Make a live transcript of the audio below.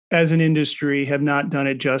as an industry, have not done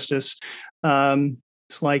it justice.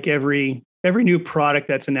 It's like every new product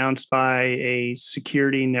that's announced by a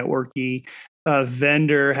security networky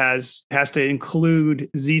vendor has to include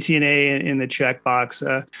ZTNA in the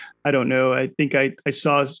checkbox. I don't know. I think I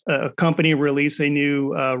saw a company release a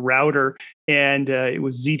new router, and it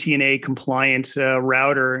was ZTNA compliant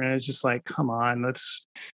router, and it's just like, come on, let's.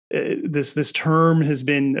 This term has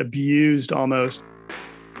been abused almost.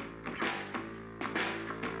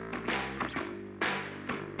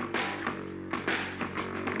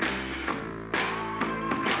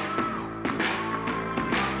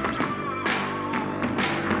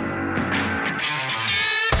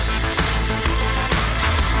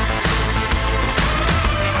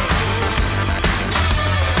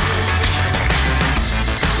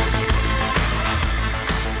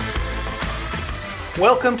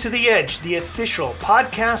 Welcome to The Edge, the official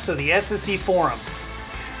podcast of the SSE Forum.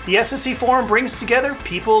 The SSE Forum brings together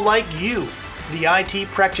people like you, the IT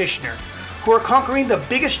practitioner, who are conquering the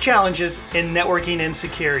biggest challenges in networking and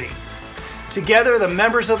security. Together, the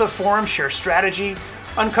members of the forum share strategy,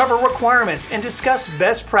 uncover requirements, and discuss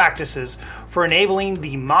best practices for enabling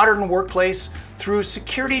the modern workplace through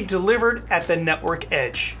security delivered at the network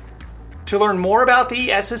edge. To learn more about the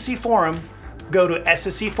SSE Forum, go to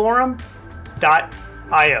sscforum.io.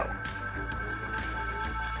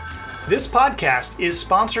 This podcast is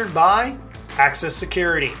sponsored by Access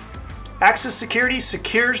Security. Access Security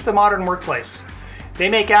secures the modern workplace. They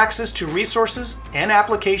make access to resources and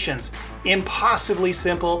applications impossibly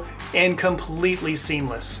simple and completely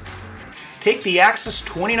seamless. Take the Access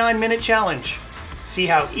 29-minute challenge. See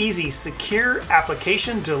how easy secure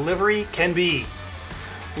application delivery can be.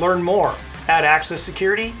 Learn more at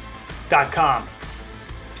accesssecurity.com.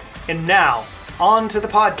 And now, on to the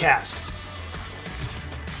podcast.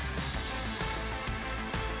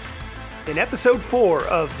 In episode 4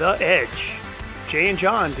 of The Edge, Jay and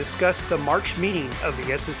John discussed the March meeting of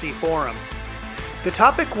the SSE Forum. The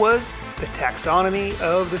topic was the taxonomy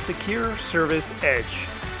of the secure service edge.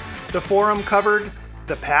 The forum covered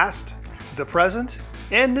the past, the present,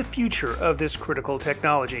 and the future of this critical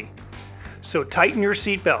technology. So tighten your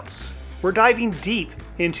seatbelts. We're diving deep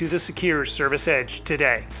into the secure service edge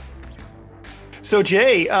today. So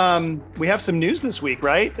Jay, we have some news this week,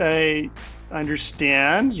 right? I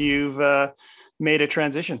understand you've made a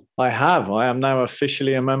transition. I have. I am now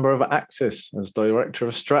officially a member of Axis as Director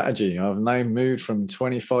of Strategy. I've now moved from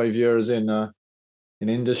 25 years in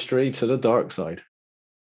industry to the dark side.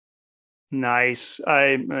 Nice.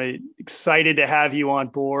 I'm excited to have you on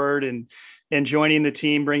board and joining the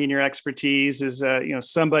team, bringing your expertise as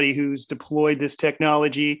somebody who's deployed this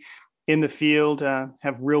technology in the field,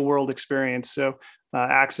 have real world experience. So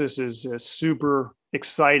Axis is super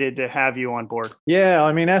excited to have you on board. Yeah,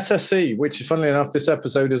 I mean, SSE, which funnily enough, this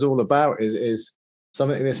episode is all about, is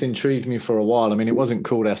something that's intrigued me for a while. I mean, it wasn't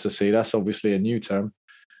called SSE. That's obviously a new term.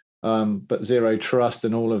 But Zero Trust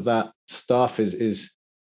and all of that stuff is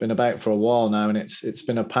been about for a while now. And it's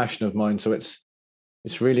been a passion of mine. So it's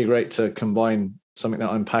really great to combine something that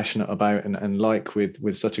I'm passionate about and like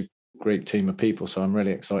with such a great team of people. So I'm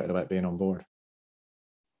really excited about being on board.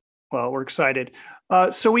 Well, we're excited.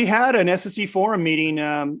 So we had an SSE Forum meeting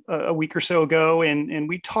a week or so ago, and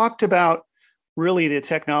we talked about really the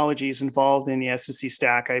technologies involved in the SSE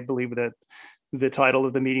stack. I believe that the title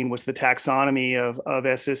of the meeting was the Taxonomy of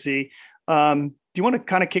SSE. Do you want to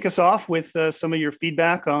kind of kick us off with some of your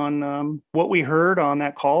feedback on what we heard on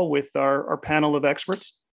that call with our panel of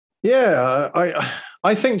experts? Yeah,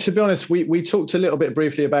 I think, to be honest, we talked a little bit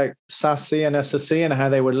briefly about SASE and SSE and how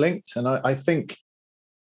they were linked. And I think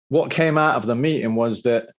what came out of the meeting was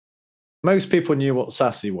that most people knew what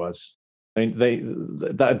SASE was.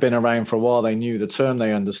 That had been around for a while. They knew the term,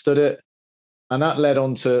 they understood it. And that led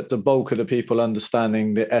on to the bulk of the people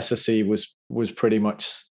understanding that SSE was pretty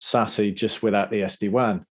much SASE, just without the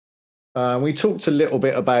SD-WAN. We talked a little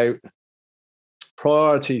bit about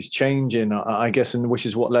priorities changing, I guess, and which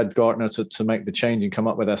is what led Gartner to make the change and come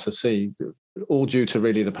up with SSE, all due to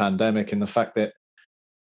really the pandemic and the fact that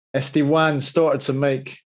SD-WAN started to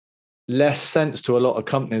make less sense to a lot of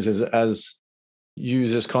companies as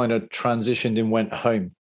users kind of transitioned and went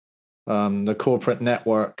home. The corporate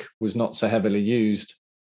network was not so heavily used.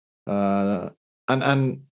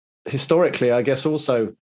 And historically, I guess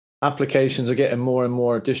also applications are getting more and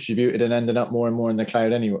more distributed and ending up more and more in the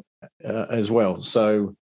cloud anyway, as well.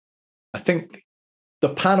 So I think the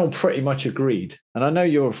panel pretty much agreed. And I know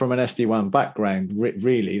you're from an SD-WAN background,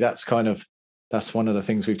 really. That's one of the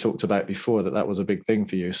things we've talked about before, that was a big thing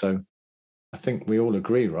for you. So I think we all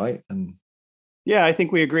agree, right? And yeah, I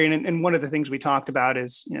think we agree. And one of the things we talked about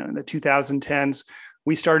is, in the 2010s,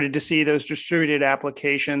 we started to see those distributed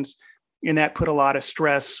applications, and that put a lot of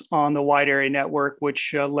stress on the wide area network,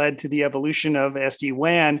 which led to the evolution of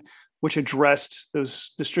SD-WAN, which addressed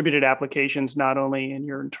those distributed applications not only in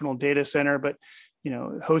your internal data center, but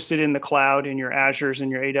hosted in the cloud in your Azures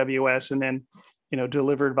and your AWS, and then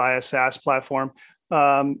delivered via SaaS platform.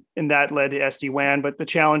 And that led to SD-WAN. But the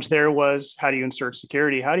challenge there was, how do you insert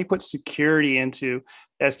security? How do you put security into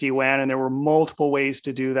SD-WAN? And there were multiple ways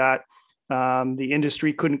to do that. The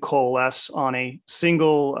industry couldn't coalesce on a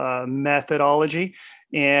single methodology.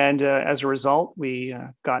 And as a result, we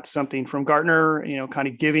got something from Gartner, kind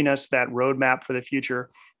of giving us that roadmap for the future,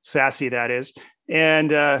 SASE, that is.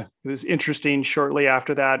 And it was interesting, shortly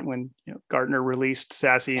after that, when Gartner released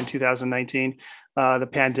SASE in 2019, the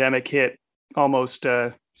pandemic hit almost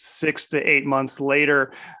 6 to 8 months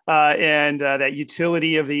later. And that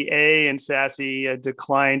utility of the A in SASE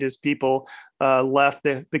declined as people left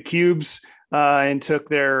the cubes and took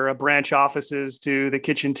their branch offices to the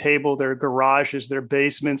kitchen table, their garages, their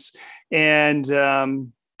basements. And, a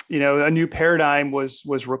new paradigm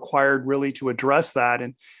was required really to address that.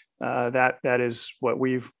 And that is what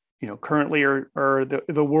we've, currently or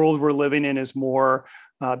the world we're living in is more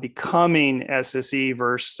becoming SSE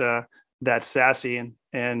versus that SASE.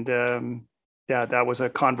 And that was a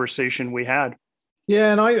conversation we had.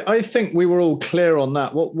 Yeah, and I think we were all clear on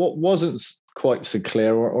that. What wasn't quite so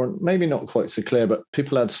clear, or maybe not quite so clear, but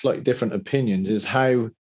people had slightly different opinions, is how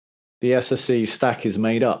the SSE stack is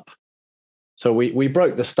made up. So we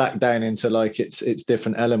broke the stack down into like its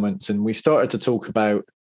different elements, and we started to talk about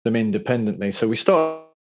them independently. So we started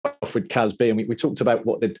off with CASB, and we talked about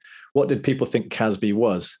what did people think CASB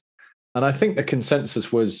was. And I think the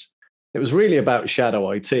consensus was it was really about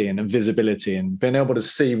shadow IT and visibility and being able to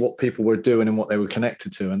see what people were doing and what they were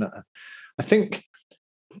connected to. And I think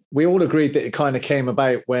we all agreed that it kind of came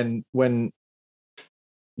about when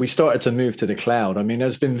we started to move to the cloud. I mean,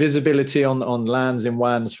 there's been visibility on LANs and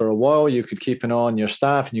WANs for a while. You could keep an eye on your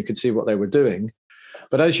staff and you could see what they were doing.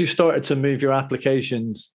 But as you started to move your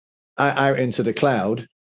applications out into the cloud,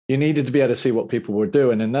 you needed to be able to see what people were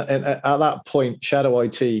doing. And at that point, shadow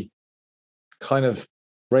IT kind of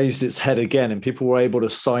raised its head again, and people were able to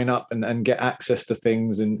sign up and get access to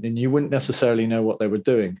things, and you wouldn't necessarily know what they were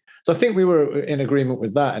doing. So I think we were in agreement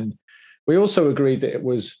with that. And we also agreed that it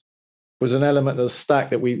was an element of the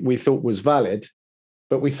stack that we thought was valid,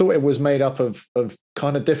 but we thought it was made up of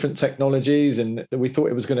kind of different technologies, and that we thought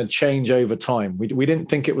it was going to change over time. We didn't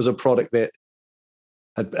think it was a product that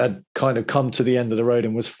had kind of come to the end of the road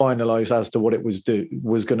and was finalized as to what it was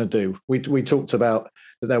going to do. We talked about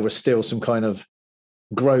that there was still some kind of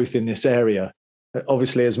growth in this area.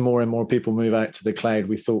 Obviously, as more and more people move out to the cloud,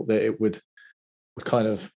 we thought that it would kind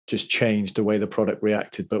of just change the way the product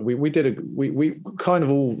reacted. But we kind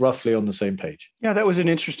of all roughly on the same page. Yeah, that was an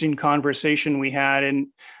interesting conversation we had. And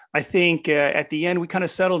I think at the end, we kind of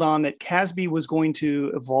settled on that CASB was going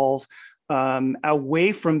to evolve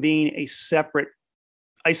away from being a separate,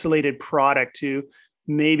 isolated product to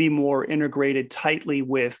maybe more integrated tightly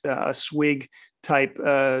with a SWIG type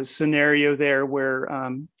scenario there, where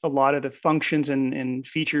a lot of the functions and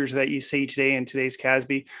features that you see today in today's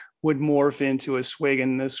CASB would morph into a SWIG,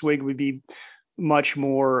 and the SWIG would be much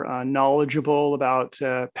more knowledgeable about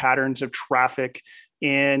patterns of traffic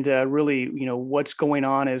and really, what's going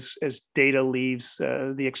on as data leaves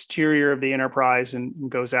the exterior of the enterprise and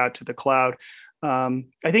goes out to the cloud. I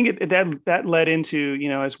think that led into,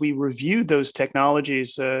 as we reviewed those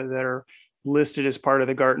technologies that are listed as part of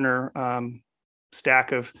the Gartner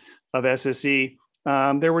stack of SSE,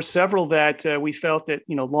 there were several that we felt that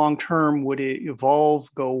long term would evolve,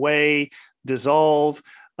 go away, dissolve,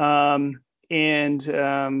 and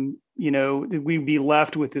we'd be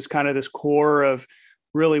left with this core of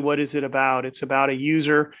really, what is it about? It's about a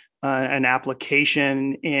user, an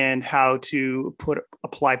application, and how to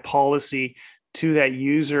apply policy to that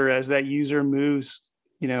user as that user moves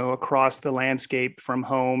across the landscape, from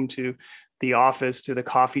home to the office to the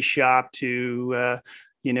coffee shop to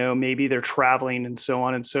maybe they're traveling, and so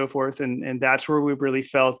on and so forth. And that's where we really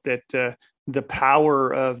felt that the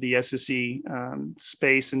power of the SSE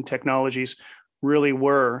space and technologies really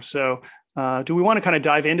were. So do we want to kind of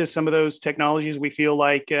dive into some of those technologies we feel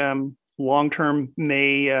like long-term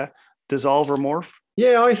may dissolve or morph?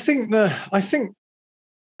 Yeah, I think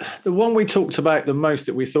the one we talked about the most,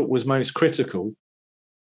 that we thought was most critical,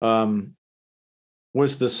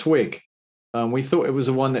 was the SWIG. We thought it was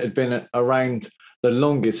the one that had been around the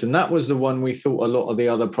longest, and that was the one we thought a lot of the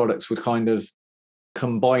other products would kind of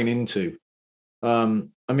combine into.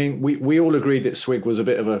 I mean, we all agreed that SWIG was a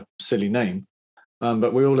bit of a silly name,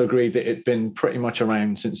 But we all agreed that it'd been pretty much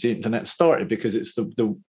around since the internet started, because it's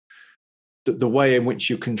the way in which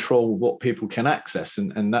you control what people can access,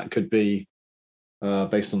 and that could be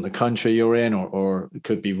based on the country you're in, or it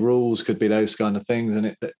could be rules, could be those kind of things,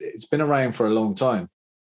 and it's been around for a long time.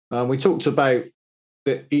 We talked about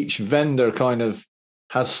that each vendor kind of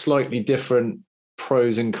has slightly different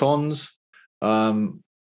pros and cons.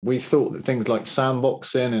 We thought that things like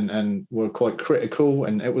sandboxing and were quite critical,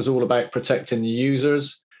 and it was all about protecting the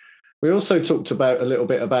users. We also talked about a little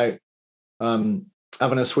bit about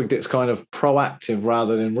having a swig that's kind of proactive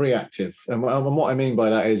rather than reactive. And what I mean by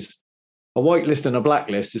that is a whitelist and a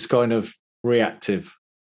blacklist is kind of reactive,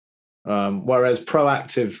 whereas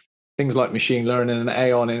proactive, things like machine learning and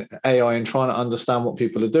AI and trying to understand what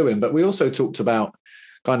people are doing. But we also talked about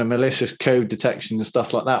kind of malicious code detection and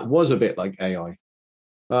stuff like that was a bit like AI.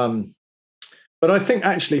 But I think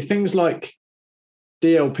actually things like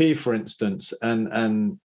DLP, for instance,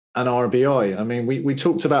 and RBI. I mean, we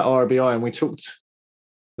talked about RBI, and we talked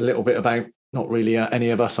a little bit about not really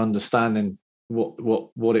any of us understanding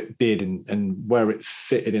what it did and where it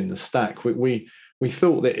fitted in the stack. We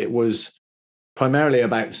thought that it was primarily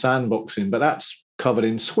about sandboxing, but that's covered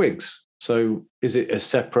in swigs. So is it a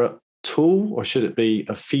separate tool, or should it be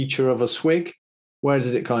a feature of a swig? Where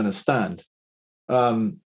does it kind of stand?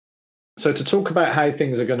 So to talk about how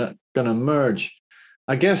things are going to merge,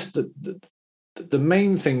 I guess the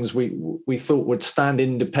main things we thought would stand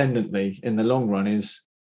independently in the long run is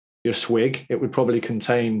your swig. It would probably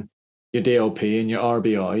contain your DLP and your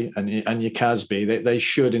RBI and your CASB. They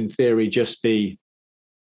should, in theory, just be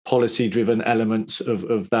policy-driven elements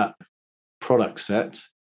of that product set,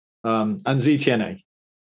 and ZTNA.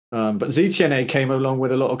 But ZTNA came along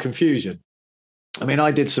with a lot of confusion. I mean,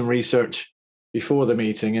 I did some research before the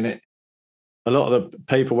meeting, and a lot of the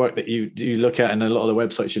paperwork that you look at and a lot of the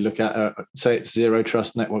websites you look at say it's zero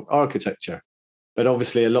trust network architecture, but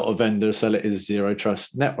obviously a lot of vendors sell it as zero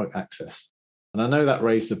trust network access, and I know that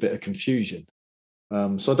raised a bit of confusion.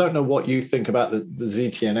 So I don't know what you think about the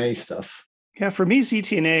ZTNA stuff. Yeah, for me,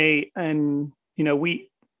 ZTNA, and we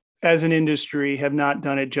as an industry have not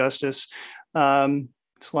done it justice.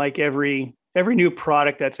 It's like every new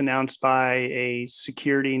product that's announced by a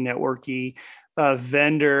security networky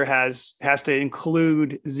vendor has to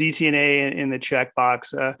include ZTNA in the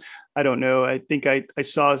checkbox. I don't know. I think I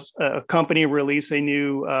saw a company release a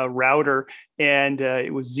new router, and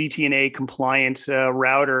it was ZTNA compliant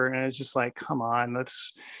router, and it's just like, come on,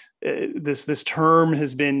 let's. This term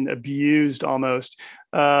has been abused almost.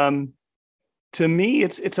 To me,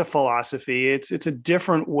 it's a philosophy. It's a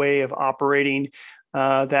different way of operating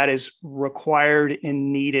that is required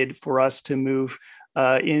and needed for us to move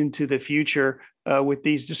into the future with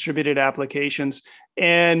these distributed applications.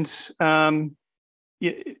 And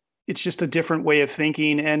it's just a different way of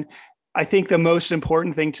thinking. And I think the most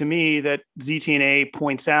important thing to me that ZTNA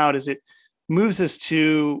points out is it moves us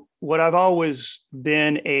to what I've always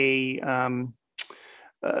been a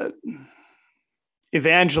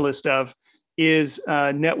evangelist of, is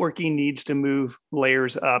networking needs to move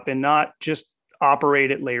layers up and not just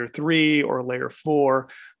operate at layer 3 or layer 4,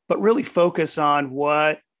 but really focus on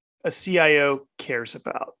what a CIO cares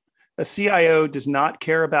about. A CIO does not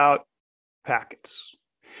care about packets.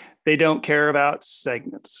 They don't care about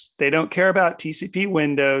segments. They don't care about TCP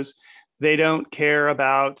windows. They don't care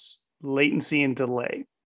about latency and delay.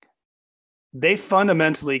 They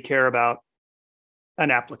fundamentally care about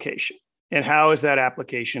an application and how is that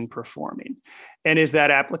application performing, and is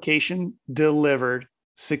that application delivered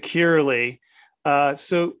securely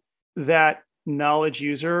so that knowledge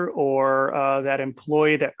user or that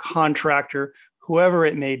employee, that contractor, whoever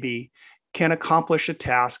it may be, can accomplish a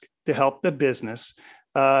task to help the business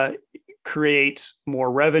create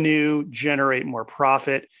more revenue, generate more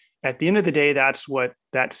profit. At the end of the day, that's what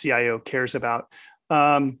that CIO cares about.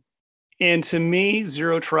 And to me,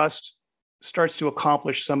 Zero Trust starts to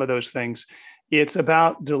accomplish some of those things. It's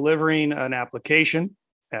about delivering an application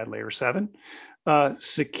at layer 7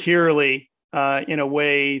 securely in a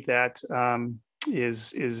way that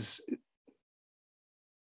is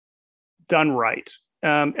done right,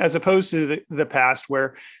 as opposed to the past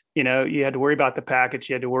where you had to worry about the packets,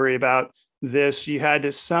 you had to worry about this, you had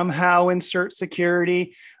to somehow insert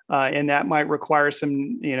security, and that might require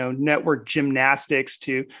some network gymnastics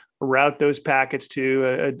to route those packets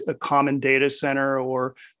to a common data center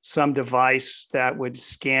or some device that would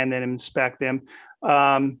scan and inspect them.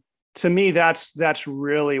 To me, that's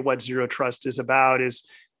really what Zero Trust is about,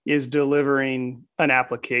 is delivering an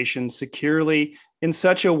application securely in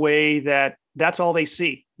such a way that that's all they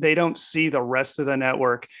see. They don't see the rest of the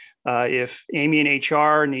network. If Amy in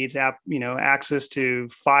HR needs access to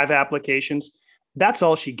 5 applications, that's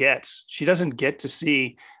all she gets. She doesn't get to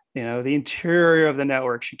see, the interior of the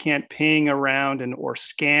network. She can't ping around or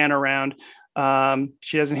scan around.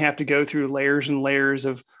 She doesn't have to go through layers and layers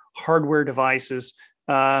of hardware devices.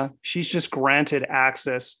 She's just granted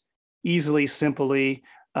access easily, simply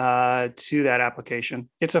to that application.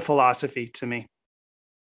 It's a philosophy to me.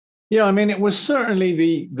 Yeah, I mean, it was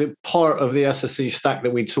certainly the part of the SSE stack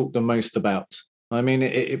that we talked the most about. I mean,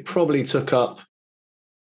 it probably took up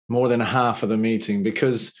more than half of the meeting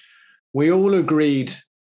because we all agreed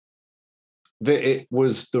that it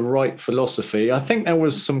was the right philosophy. I think there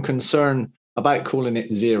was some concern about calling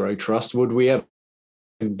it zero trust. Would we ever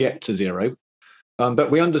get to zero?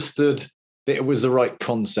 But we understood that it was the right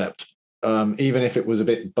concept, even if it was a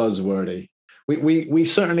bit buzzwordy. We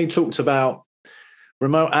certainly talked about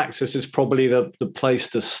remote access is probably the place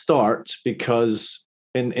to start, because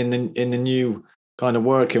in the new kind of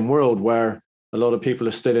working world where a lot of people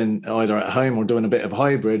are still in either at home or doing a bit of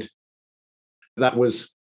hybrid, that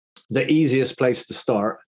was the easiest place to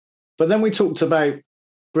start. But then we talked about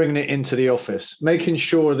bringing it into the office, making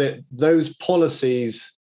sure that those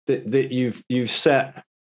policies that you've set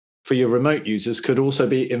for your remote users could also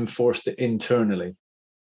be enforced internally,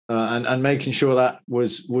 and making sure that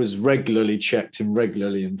was regularly checked and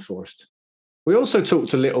regularly enforced. We also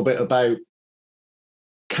talked a little bit about,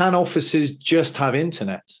 can offices just have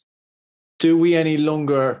internet? Do we any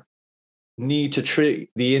longer need to treat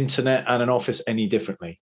the internet and an office any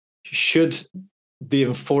differently? Should the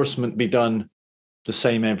enforcement be done the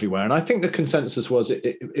same everywhere? And I think the consensus was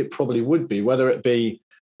it probably would be, whether it be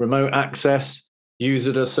remote access,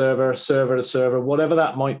 user to server, server to server, whatever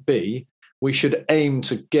that might be. We should aim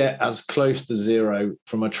to get as close to zero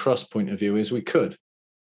from a trust point of view as we could.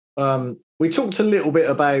 We talked a little bit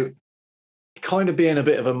about kind of being a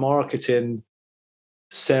bit of a marketing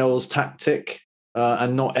sales tactic,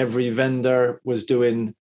 and not every vendor was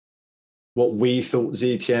doing what we thought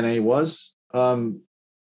ZTNA was. But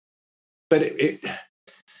it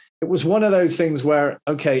was one of those things where,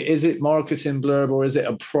 okay, is it marketing blurb, or is it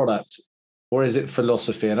a product, or is it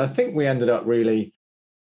philosophy? And I think we ended up really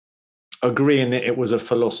agreeing that it was a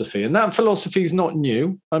philosophy. And that philosophy is not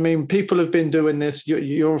new. I mean, people have been doing this.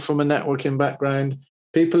 You're from a networking background.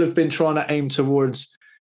 People have been trying to aim towards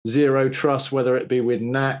zero trust, whether it be with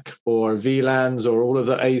NAC or VLANs or all of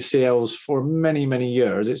the ACLs, for many, many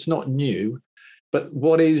years. It's not new. But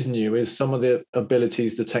what is new is some of the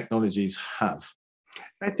abilities the technologies have.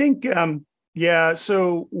 I think,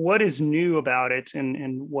 so what is new about it,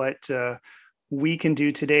 and what we can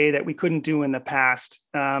do today that we couldn't do in the past?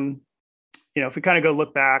 If we kind of go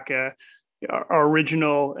look back, our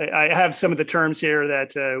original, I have some of the terms here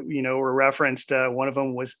that, were referenced. One of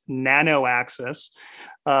them was nano access.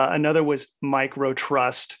 Another was micro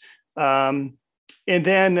trust. And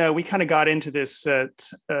then we kind of got into this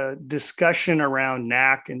discussion around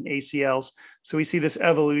NAC and ACLs. So we see this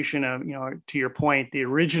evolution of, to your point, the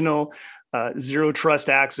original zero trust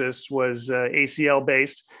access was ACL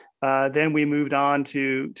based. Then we moved on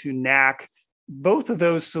to NAC. Both of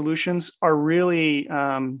those solutions are really,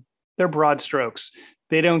 they're broad strokes.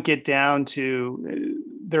 They don't get down to,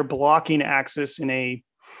 they're blocking access in a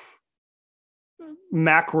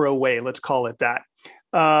macro way, let's call it that.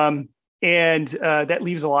 And that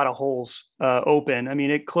leaves a lot of holes open. I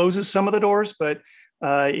mean, it closes some of the doors, but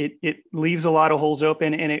it leaves a lot of holes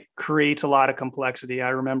open, and it creates a lot of complexity. I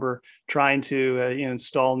remember trying to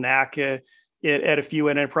install NAC at a few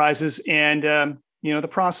enterprises, and the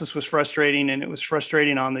process was frustrating, and it was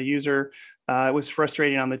frustrating on the user. It was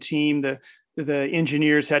frustrating on the team. The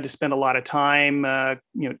engineers had to spend a lot of time,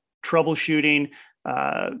 troubleshooting.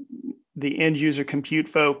 The end user compute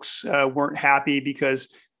folks weren't happy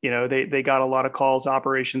because they got a lot of calls.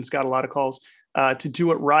 Operations got a lot of calls. To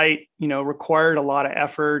do it right, required a lot of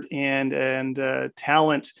effort and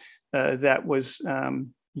talent that was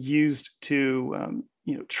used to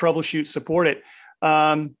troubleshoot, support it.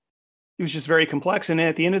 It was just very complex. And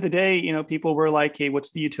at the end of the day, people were like, hey,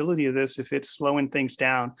 what's the utility of this if it's slowing things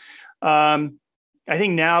down? I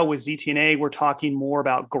think now with ZTNA, we're talking more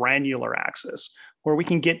about granular access, where we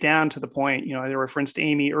can get down to the point, I referenced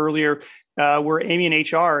Amy earlier, where Amy in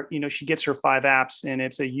HR, she gets her 5 apps, and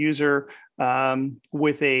it's a user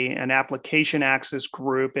with an application access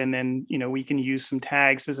group. And then, we can use some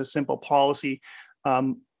tags as a simple policy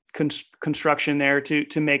construction there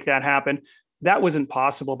to make that happen. That wasn't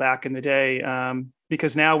possible back in the day,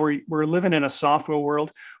 because now we're living in a software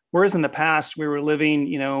world. Whereas in the past, we were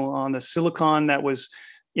living, on the silicon that was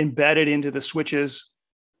embedded into the switches.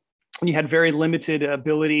 You had very limited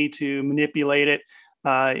ability to manipulate it.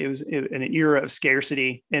 It was an era of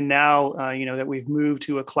scarcity. And now, that we've moved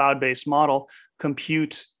to a cloud-based model,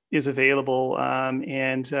 compute is available.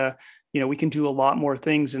 We can do a lot more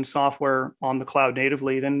things in software on the cloud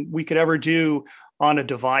natively than we could ever do on a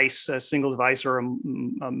device, a single device or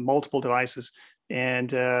a multiple devices.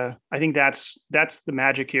 And I think that's the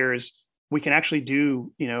magic here is we can actually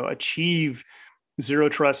achieve zero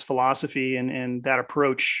trust philosophy and that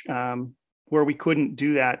approach where we couldn't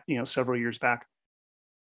do that, several years back.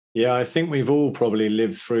 Yeah, I think we've all probably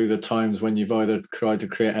lived through the times when you've either tried to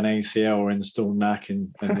create an ACL or install NAC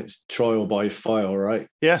and it's trial by file, right?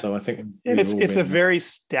 Yeah. So I think and it's a very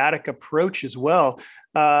static approach as well.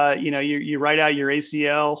 You write out your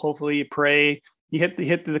ACL, hopefully you pray, you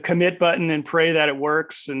hit the commit button and pray that it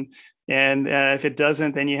works. And if it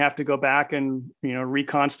doesn't, then you have to go back and,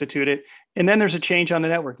 reconstitute it. And then there's a change on the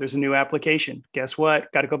network. There's a new application. Guess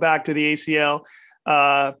what? Got to go back to the ACL,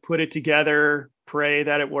 put it together, pray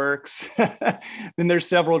that it works. Then there's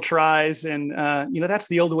several tries. And, that's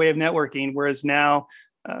the old way of networking. Whereas now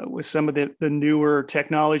with some of the newer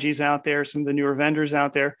technologies out there, some of the newer vendors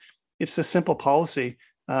out there, it's a simple policy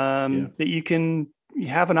that you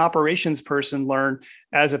have an operations person learn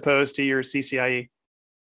as opposed to your CCIE.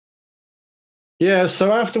 Yeah.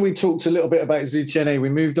 So after we talked a little bit about ZTNA, we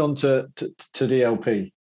moved on to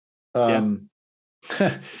DLP. And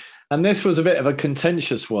this was a bit of a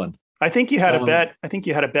contentious one. I think you had a bet. I think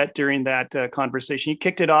you had a bet during that conversation. You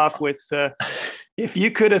kicked it off with, if you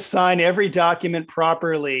could assign every document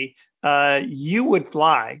properly, you would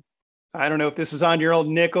fly. I don't know if this is on your old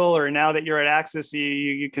nickel or now that you're at Access,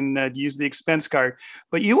 you can use the expense card,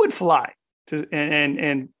 but you would fly to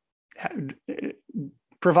and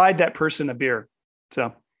provide that person a beer.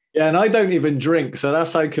 So yeah, and I don't even drink, so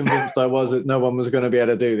that's how convinced I was that no one was going to be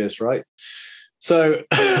able to do this, right? So.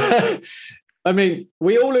 I mean,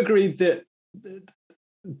 we all agreed that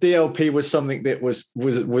DLP was something that was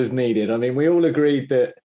needed. I mean, we all agreed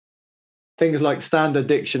that things like standard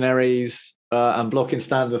dictionaries and blocking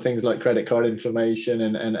standard things like credit card information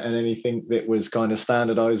and anything that was kind of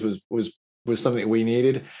standardized was something we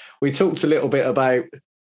needed. We talked a little bit about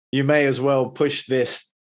you may as well push this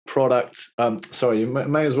product. You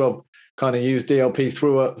may as well kind of use DLP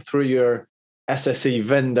through your SSE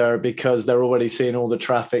vendor because they're already seeing all the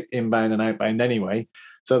traffic inbound and outbound anyway.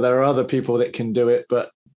 So there are other people that can do it, but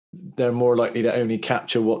they're more likely to only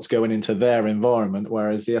capture what's going into their environment,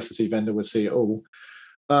 whereas the SSE vendor would see it all.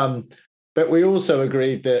 But we also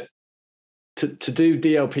agreed that to do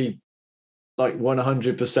DLP like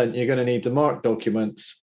 100%, you're going to need to mark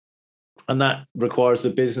documents, and that requires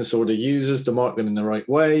the business or the users to mark them in the right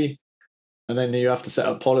way. And then you have to set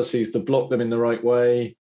up policies to block them in the right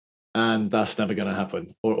way. And that's never going to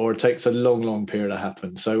happen, or it takes a long, long period to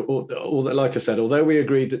happen. So, all that, like I said, although we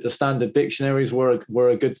agreed that the standard dictionaries were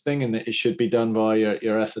a good thing and that it should be done via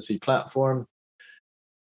your SSE platform,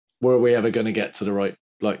 were we ever going to get to the right,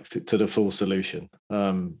 to the full solution?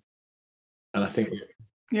 And I think,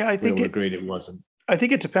 we all agreed it wasn't. I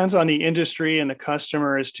think it depends on the industry and the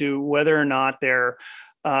customer as to whether or not they're,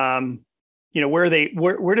 where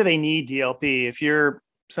do they need DLP? If you're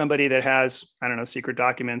somebody that has, I don't know, secret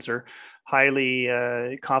documents or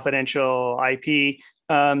highly confidential IP,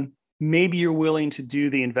 maybe you're willing to do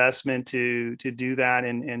the investment to do that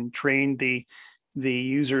and train the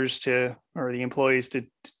users or the employees to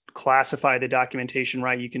classify the documentation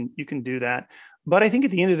right. You can do that. But I think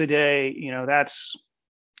at the end of the day, that's,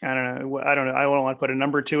 I don't know. I don't want to put a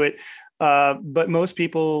number to it. But most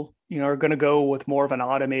people, are going to go with more of an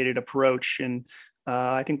automated approach. And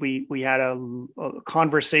I think we had a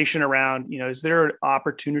conversation around, is there an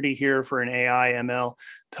opportunity here for an AI ML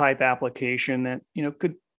type application that,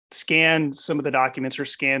 could scan some of the documents or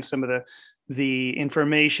scan some of the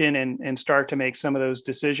information and start to make some of those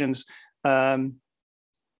decisions.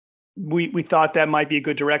 We thought that might be a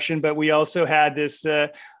good direction, but we also had this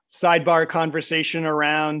sidebar conversation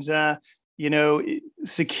around,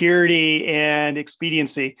 security and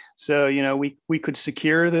expediency. So, we could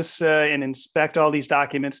secure this and inspect all these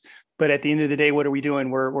documents, but at the end of the day, what are we doing?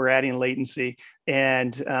 We're adding latency,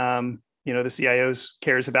 and the CIOs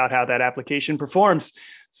cares about how that application performs.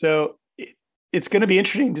 So it's going to be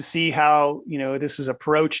interesting to see how this is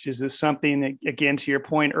approached. Is this something, again, to your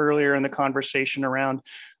point earlier in the conversation around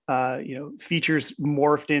features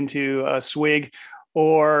morphed into a SWIG,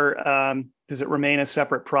 or does it remain a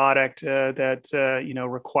separate product that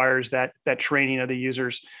requires that training of the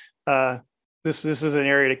users? This is an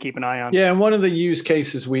area to keep an eye on. Yeah, and one of the use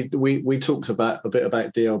cases we talked about a bit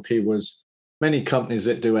about DLP was many companies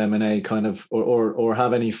that do M&A kind of, or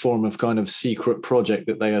have any form of kind of secret project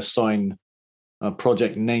that they assign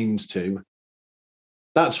project names to,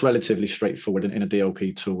 that's relatively straightforward in a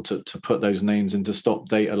DLP tool to put those names in to stop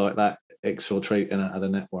data like that exfiltrating out of the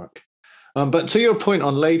network. But to your point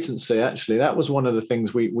on latency, actually, that was one of the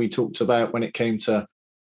things we talked about when it came to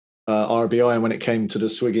RBI and when it came to the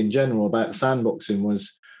SWIG in general about sandboxing,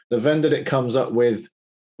 was the vendor that comes up with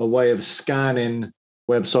a way of scanning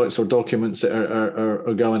websites or documents that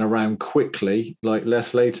are going around quickly, like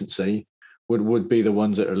less latency, would be the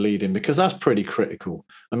ones that are leading, because that's pretty critical.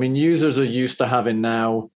 I mean, users are used to having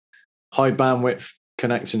now high bandwidth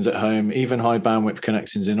connections at home, even high bandwidth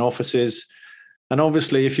connections in offices. And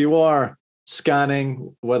obviously, if you are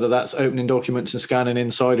scanning, whether that's opening documents and scanning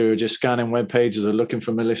inside, or just scanning web pages or looking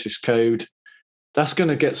for malicious code, that's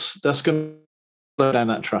going to slow down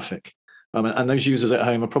that traffic. And those users at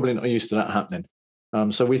home are probably not used to that happening.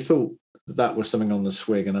 So we thought that was something on the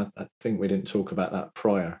SWIG, and I think we didn't talk about that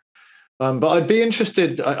prior. But I'd be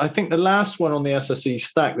interested, I think the last one on the SSE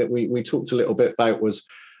stack that we talked a little bit about was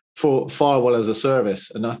for firewall as a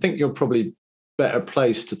service. And I think you're probably better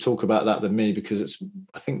placed to talk about that than me, because it's,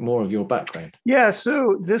 I think, more of your background. Yeah,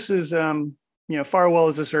 so this is, firewall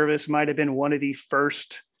as a service might have been one of the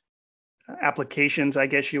first applications, I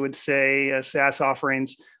guess you would say, SaaS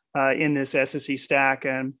offerings in this SSE stack,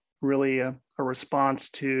 and really a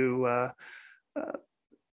response to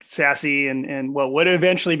SASE and what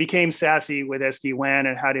eventually became SASE with SD-WAN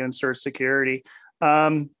and how to insert security.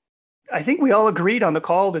 I think we all agreed on the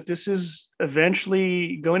call that this is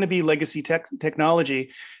eventually going to be legacy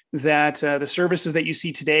technology, that the services that you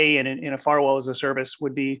see today in a firewall as a service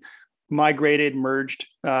would be migrated, merged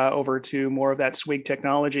over to more of that SWIG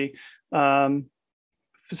technology.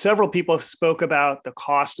 Several people spoke about the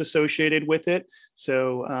cost associated with it.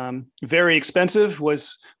 So very expensive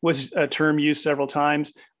was a term used several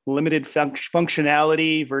times. Limited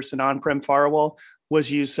functionality versus an on-prem firewall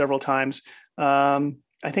was used several times.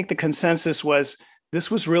 I think the consensus was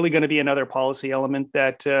this was really going to be another policy element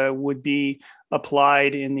that would be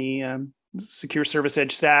applied in the secure service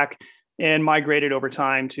edge stack and migrated over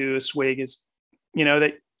time to a SWIG. Is,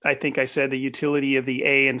 that I think I said the utility of the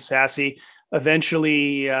A in SASE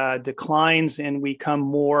eventually declines, and we come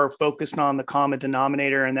more focused on the common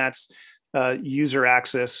denominator, and that's user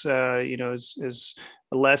access. Is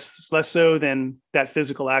less so than that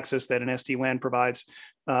physical access that an SD-WAN provides.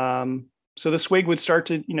 So the SWIG would start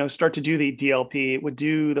to do the DLP. It would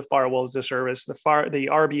do the firewall as a service. The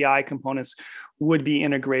RBI components would be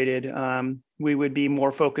integrated. We would be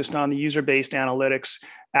more focused on the user-based analytics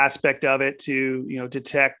aspect of it to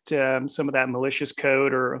detect some of that malicious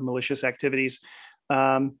code or malicious activities.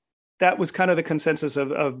 That was kind of the consensus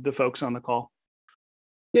of the folks on the call.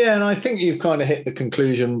 Yeah, and I think you've kind of hit the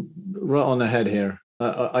conclusion right on the head here.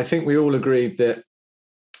 I think we all agreed that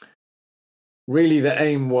really the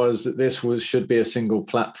aim was that this should be a single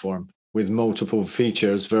platform with multiple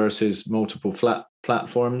features versus multiple flat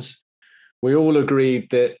platforms. We all agreed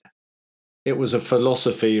that it was a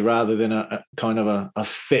philosophy rather than a kind of a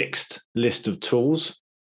fixed list of tools.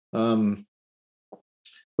 We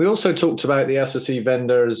also talked about the SSE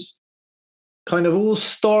vendors kind of all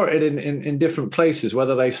started in different places,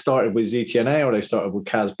 whether they started with ZTNA or they started with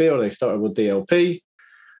CASB or they started with DLP,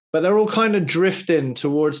 but they're all kind of drifting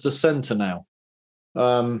towards the center now.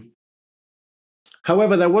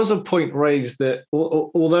 However, there was a point raised that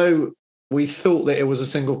although we thought that it was a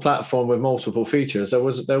single platform with multiple features, there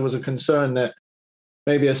was a concern that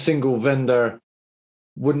maybe a single vendor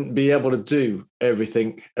wouldn't be able to do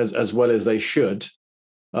everything as well as they should.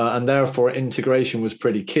 And therefore, integration was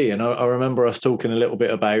pretty key. And I remember us talking a little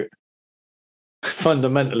bit about,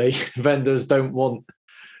 fundamentally, vendors don't want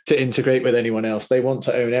to integrate with anyone else. They want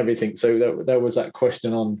to own everything. So there was that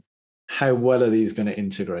question on how well are these going to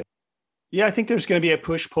integrate? Yeah, I think there's going to be a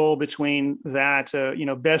push-pull between that,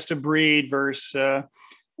 best of breed versus,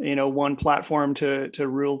 one platform to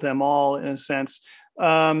rule them all, in a sense.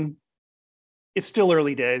 It's still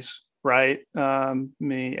early days, right? The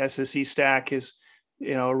SSE stack is,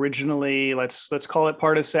 originally, let's call it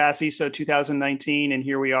part of SASE, so 2019, and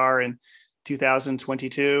here we are in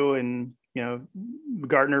 2022, and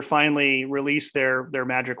Gartner finally released their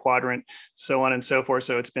Magic Quadrant, so on and so forth.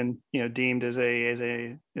 So it's been deemed as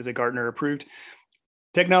a Gartner approved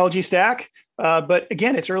technology stack. But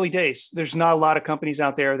again, it's early days. There's not a lot of companies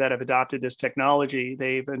out there that have adopted this technology.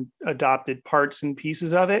 They've adopted parts and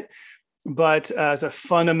pieces of it, but as a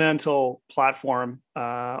fundamental platform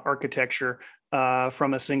architecture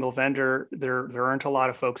from a single vendor, there aren't a lot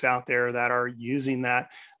of folks out there that are using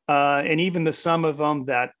that. And even some of them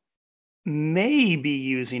that may be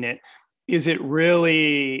using it is it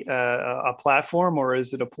really a platform or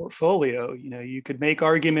is it a portfolio? You could make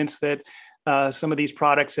arguments that some of these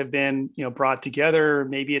products have been, brought together.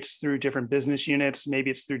 Maybe it's through different business units. Maybe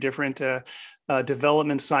it's through different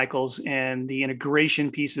development cycles, and the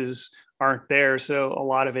integration pieces aren't there. So a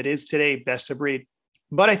lot of it is today best of breed.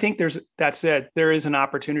 But I think that said, there is an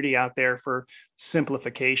opportunity out there for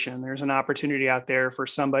simplification. There's an opportunity out there for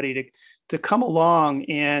somebody to come along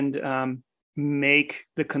and make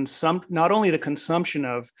not only the consumption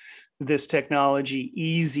of this technology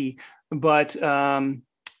easy, but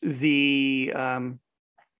the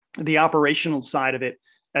operational side of it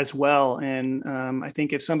as well. And I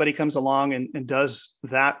think if somebody comes along and does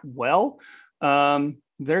that well,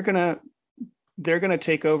 they're gonna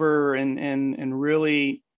take over and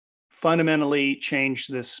really fundamentally change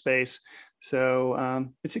this space.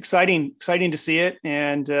 So it's exciting to see it,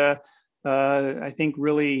 and I think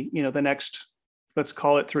really the next, let's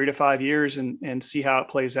call it 3 to 5 years, and see how it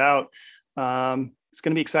plays out. It's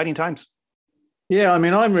going to be exciting times. Yeah, I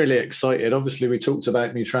mean, I'm really excited. Obviously, we talked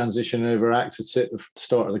about me transitioning over Access at the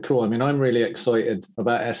start of the call. I mean, I'm really excited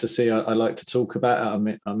about SSE. I like to talk about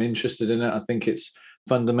it. I'm interested in it. I think it's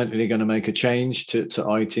fundamentally going to make a change to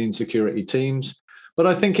IT and security teams. But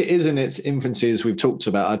I think it is in its infancy, as we've talked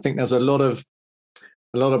about. I think there's a lot of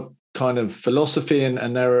kind of philosophy,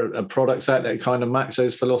 and there are products out there that kind of match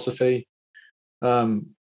those philosophy.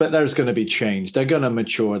 But there's going to be change. They're going to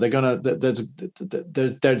mature. That's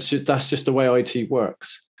just the way IT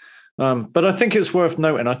works. But I think it's worth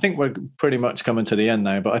noting. I think we're pretty much coming to the end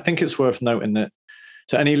now. But I think it's worth noting that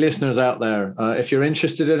to any listeners out there, if you're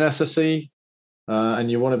interested in SSE and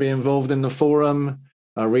you want to be involved in the forum,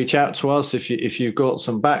 reach out to us. If you've got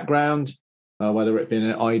some background, whether it be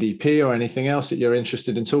an IDP or anything else that you're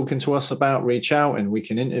interested in talking to us about, reach out and we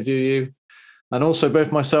can interview you. And also,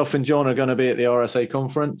 both myself and John are going to be at the RSA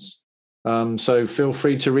conference. So feel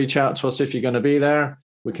free to reach out to us if you're going to be there.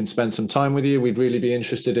 We can spend some time with you. We'd really be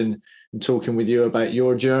interested in talking with you about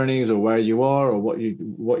your journeys or where you are or what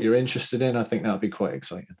you're interested in. I think that would be quite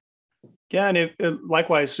exciting. Yeah, and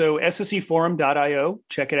likewise, so sscforum.io,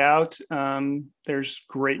 check it out. There's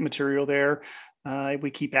great material there. We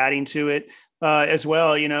keep adding to it as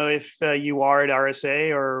well. If you are at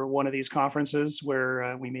RSA or one of these conferences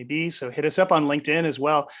where we may be, so hit us up on LinkedIn as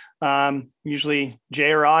well. Usually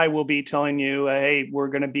Jay or I will be telling you, hey, we're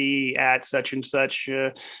going to be at such and such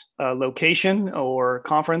location or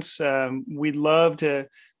conference. We'd love to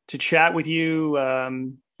chat with you.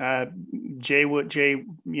 Jay,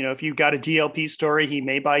 if you've got a DLP story, he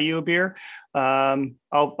may buy you a beer.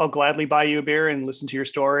 I'll gladly buy you a beer and listen to your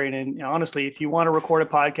story. And honestly, if you want to record a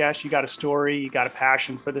podcast, you got a story, you got a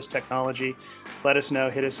passion for this technology, let us know,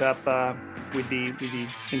 hit us up. We'd be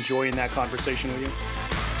enjoying that conversation with you.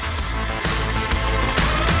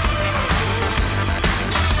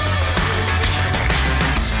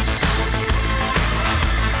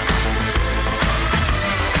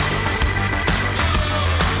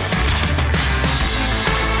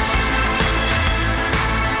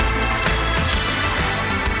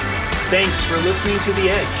 Thanks for listening to The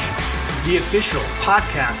Edge, the official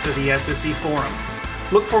podcast of the SSE Forum.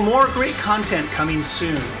 Look for more great content coming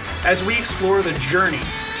soon as we explore the journey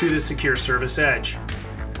to the Secure Service Edge.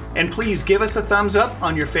 And please give us a thumbs up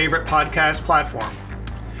on your favorite podcast platform.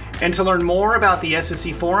 And to learn more about the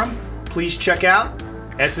SSE Forum, please check out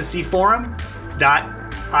sscforum.io.